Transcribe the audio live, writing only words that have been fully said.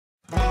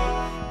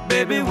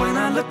Baby, when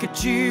I look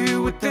at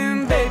you with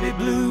them baby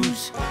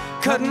blues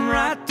cutting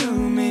right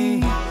through me,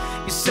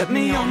 you set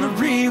me on the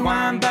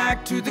rewind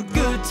back to the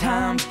good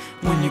times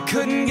when you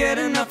couldn't get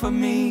enough of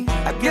me.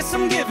 I guess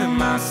I'm giving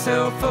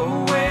myself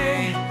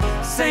away,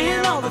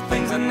 saying all the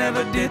things I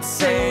never did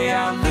say.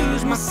 I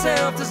lose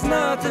myself, there's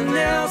nothing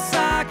else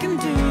I can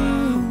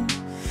do.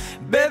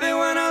 Baby,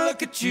 when I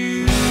look at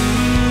you,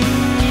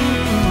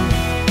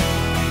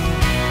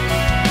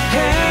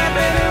 hey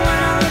baby, when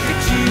I look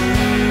at you,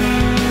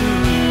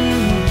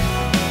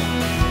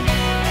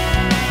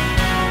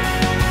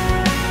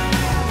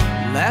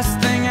 last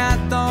thing I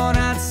thought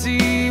I'd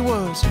see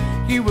was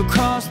you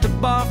across the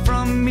bar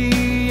from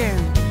me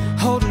and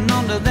holding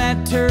on to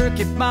that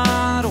turkey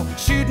bottle,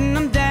 shooting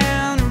them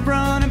down and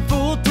running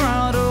full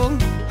throttle.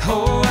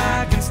 Oh,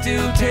 I can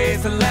still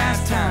taste the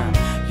last time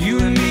you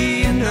and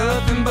me, and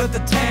nothing but the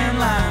tan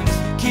lines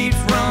keeps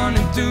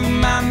running through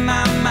my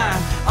mind.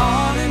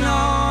 On and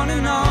on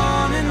and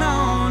on and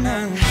on.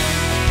 And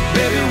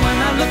baby, when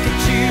I look at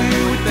you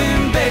with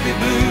them baby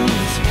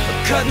blues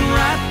cutting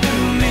right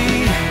through me,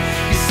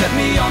 you set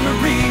me on the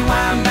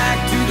rewind back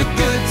to the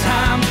good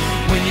times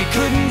when you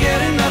couldn't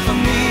get enough of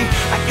me.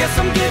 I guess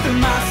I'm giving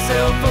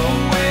myself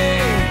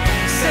away,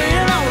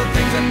 saying all the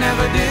things I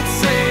never did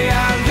say.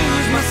 I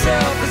lose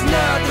myself, there's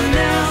nothing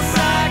else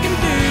I can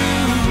do.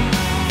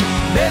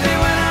 Baby,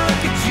 when I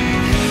look at you,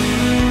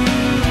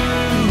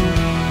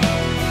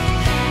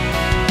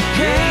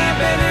 yeah,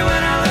 baby,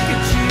 when I look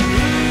at you.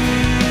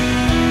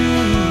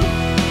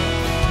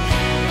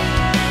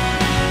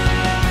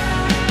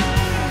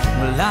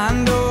 Well, I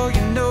know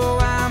you know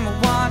I'm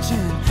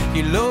watching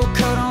you, low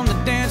cut on the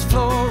dance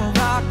floor,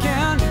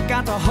 rocking,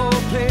 got the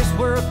whole place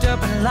worked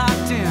up and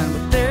locked in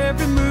with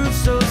every move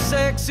so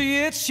sexy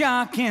it's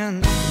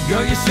shocking.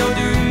 Girl, you sure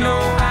do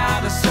know how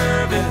to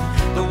serve it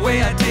the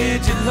way I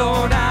did you,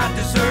 Lord, I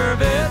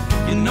deserve it.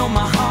 You know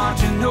my heart,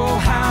 you know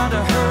how to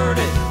hurt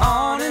it.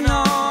 On and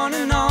on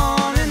and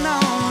on and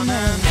on.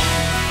 And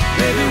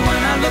baby,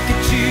 when I look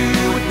at you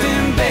with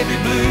them baby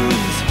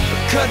blues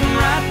cutting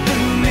right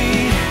through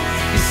me,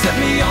 you set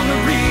me on the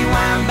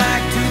rewind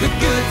back to the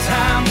good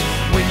times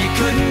when you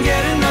couldn't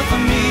get enough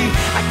of me.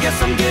 I guess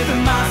I'm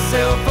giving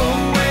myself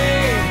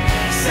away,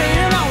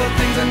 saying all the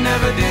things I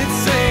never did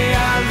say.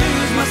 I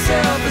lose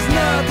myself, there's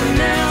nothing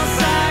else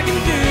I can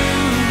do.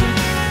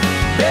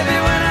 Baby,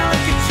 when I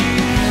look at you,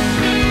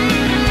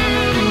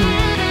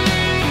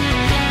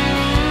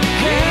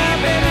 yeah,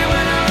 baby,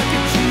 when I look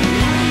at you.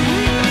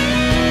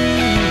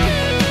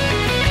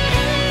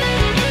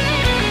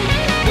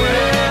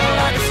 Well,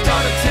 I can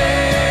start a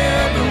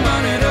tab and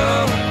run it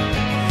up,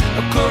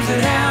 or close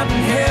it out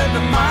and head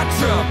to my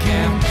truck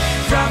and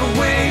drive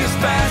away as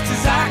fast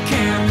as I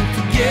can,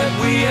 forget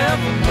we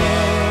ever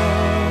loved.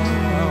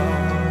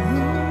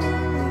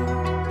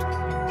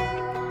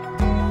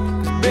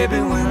 'Cause baby,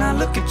 when I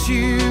look at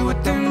you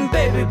with them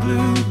baby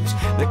blues,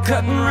 they're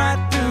cutting right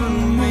through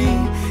me.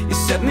 You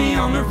set me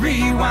on the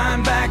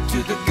rewind back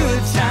to the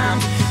good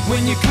times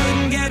when you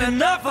couldn't get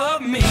enough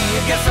of me.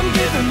 I guess I'm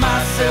giving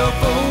myself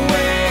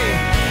away,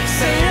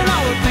 saying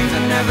all the things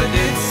I never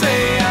did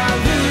say. I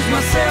lose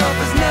myself,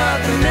 there's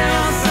nothing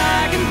else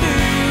I can do.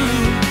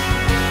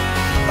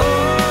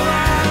 Oh,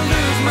 I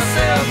lose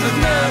myself, there's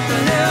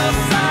nothing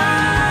else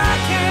I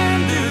can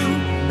do.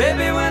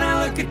 Baby, when I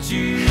look at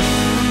you,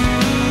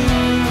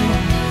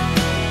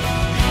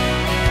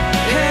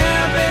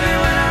 yeah, baby,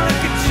 when I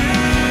look at you.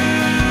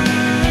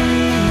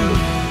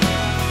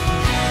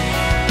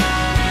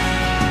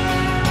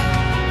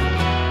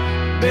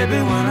 Baby,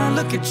 when I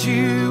look at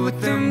you with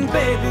them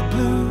baby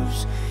blues,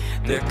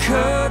 they're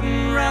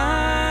cutting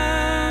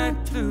right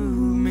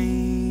through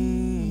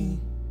me.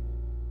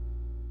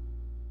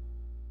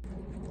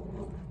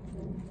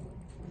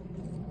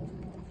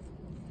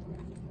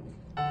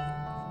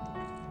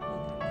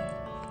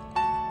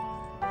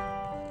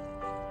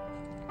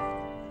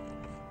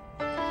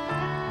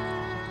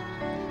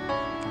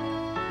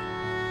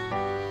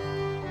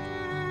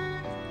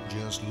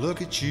 Just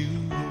look at you,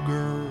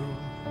 girl,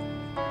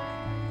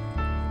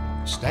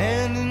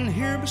 standing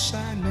here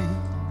beside me,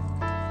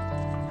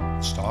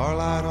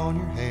 starlight on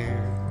your hair,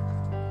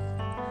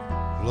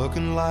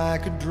 looking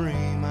like a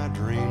dream I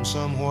dreamed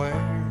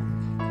somewhere.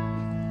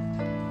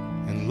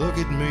 And look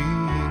at me,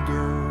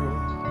 girl,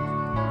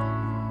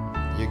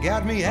 you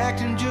got me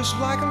acting just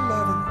like a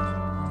lover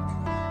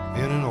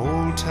in an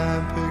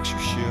old-time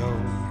picture show.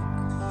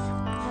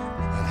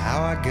 And how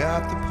I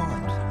got the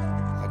part,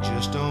 I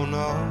just don't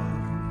know.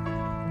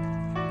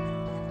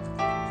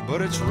 But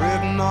it's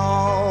written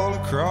all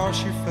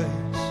across your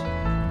face,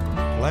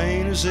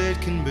 plain as it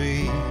can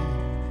be.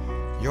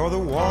 You're the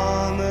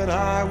one that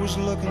I was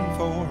looking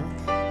for,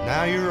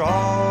 now you're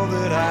all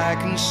that I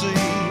can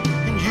see.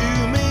 And you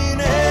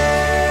mean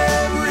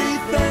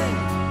everything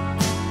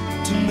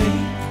to me,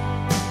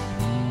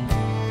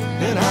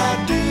 and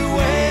I'd do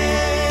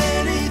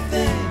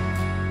anything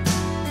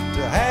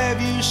to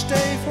have you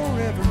stay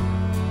forever.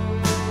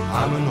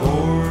 I'm an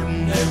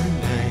ordinary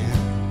man,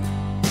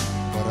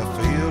 but I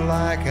feel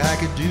like I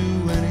could do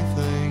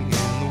anything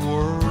in the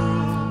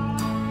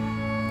world.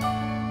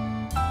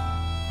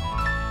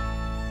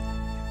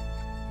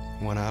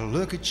 when I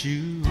look at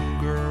you,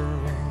 girl.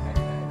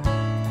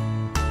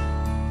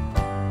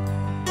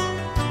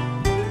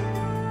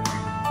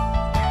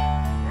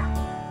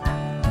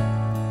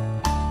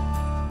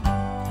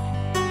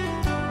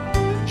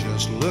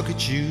 Just look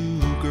at you,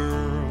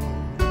 girl,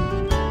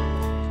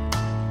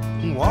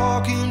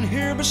 walking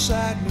here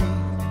beside me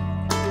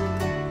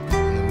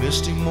in the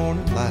misty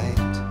morning light.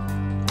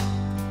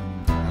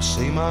 I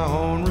see my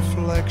own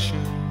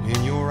reflection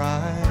in your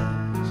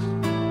eyes,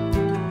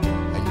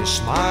 and you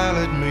smile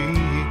at me,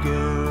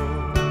 girl,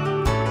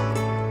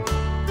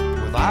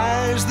 with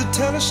eyes that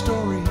tell a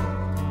story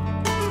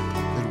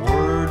that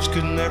words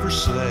could never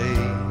say,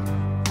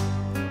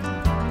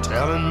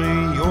 telling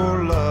me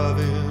your love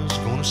is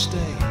gonna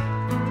stay.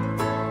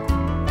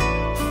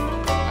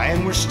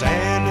 And we're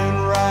standing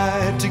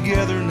right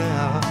together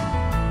now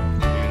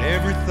in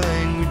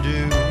everything we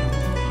do.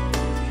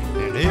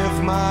 And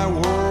if my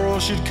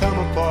world should come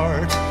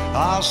apart,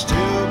 I'll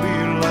still be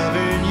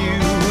loving you,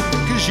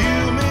 'cause you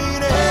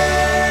mean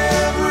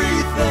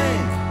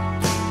everything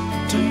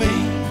to me,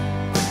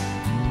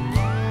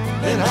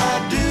 and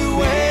I'd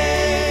do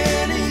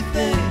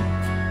anything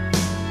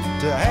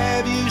to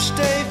have you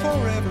stay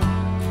forever.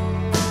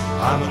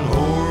 I'm an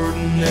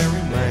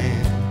ordinary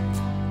man,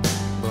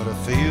 but I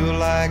feel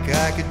like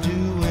I could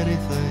do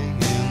anything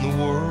in the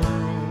world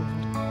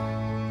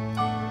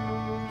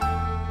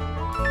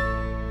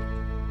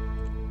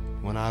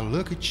when I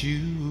look at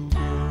you,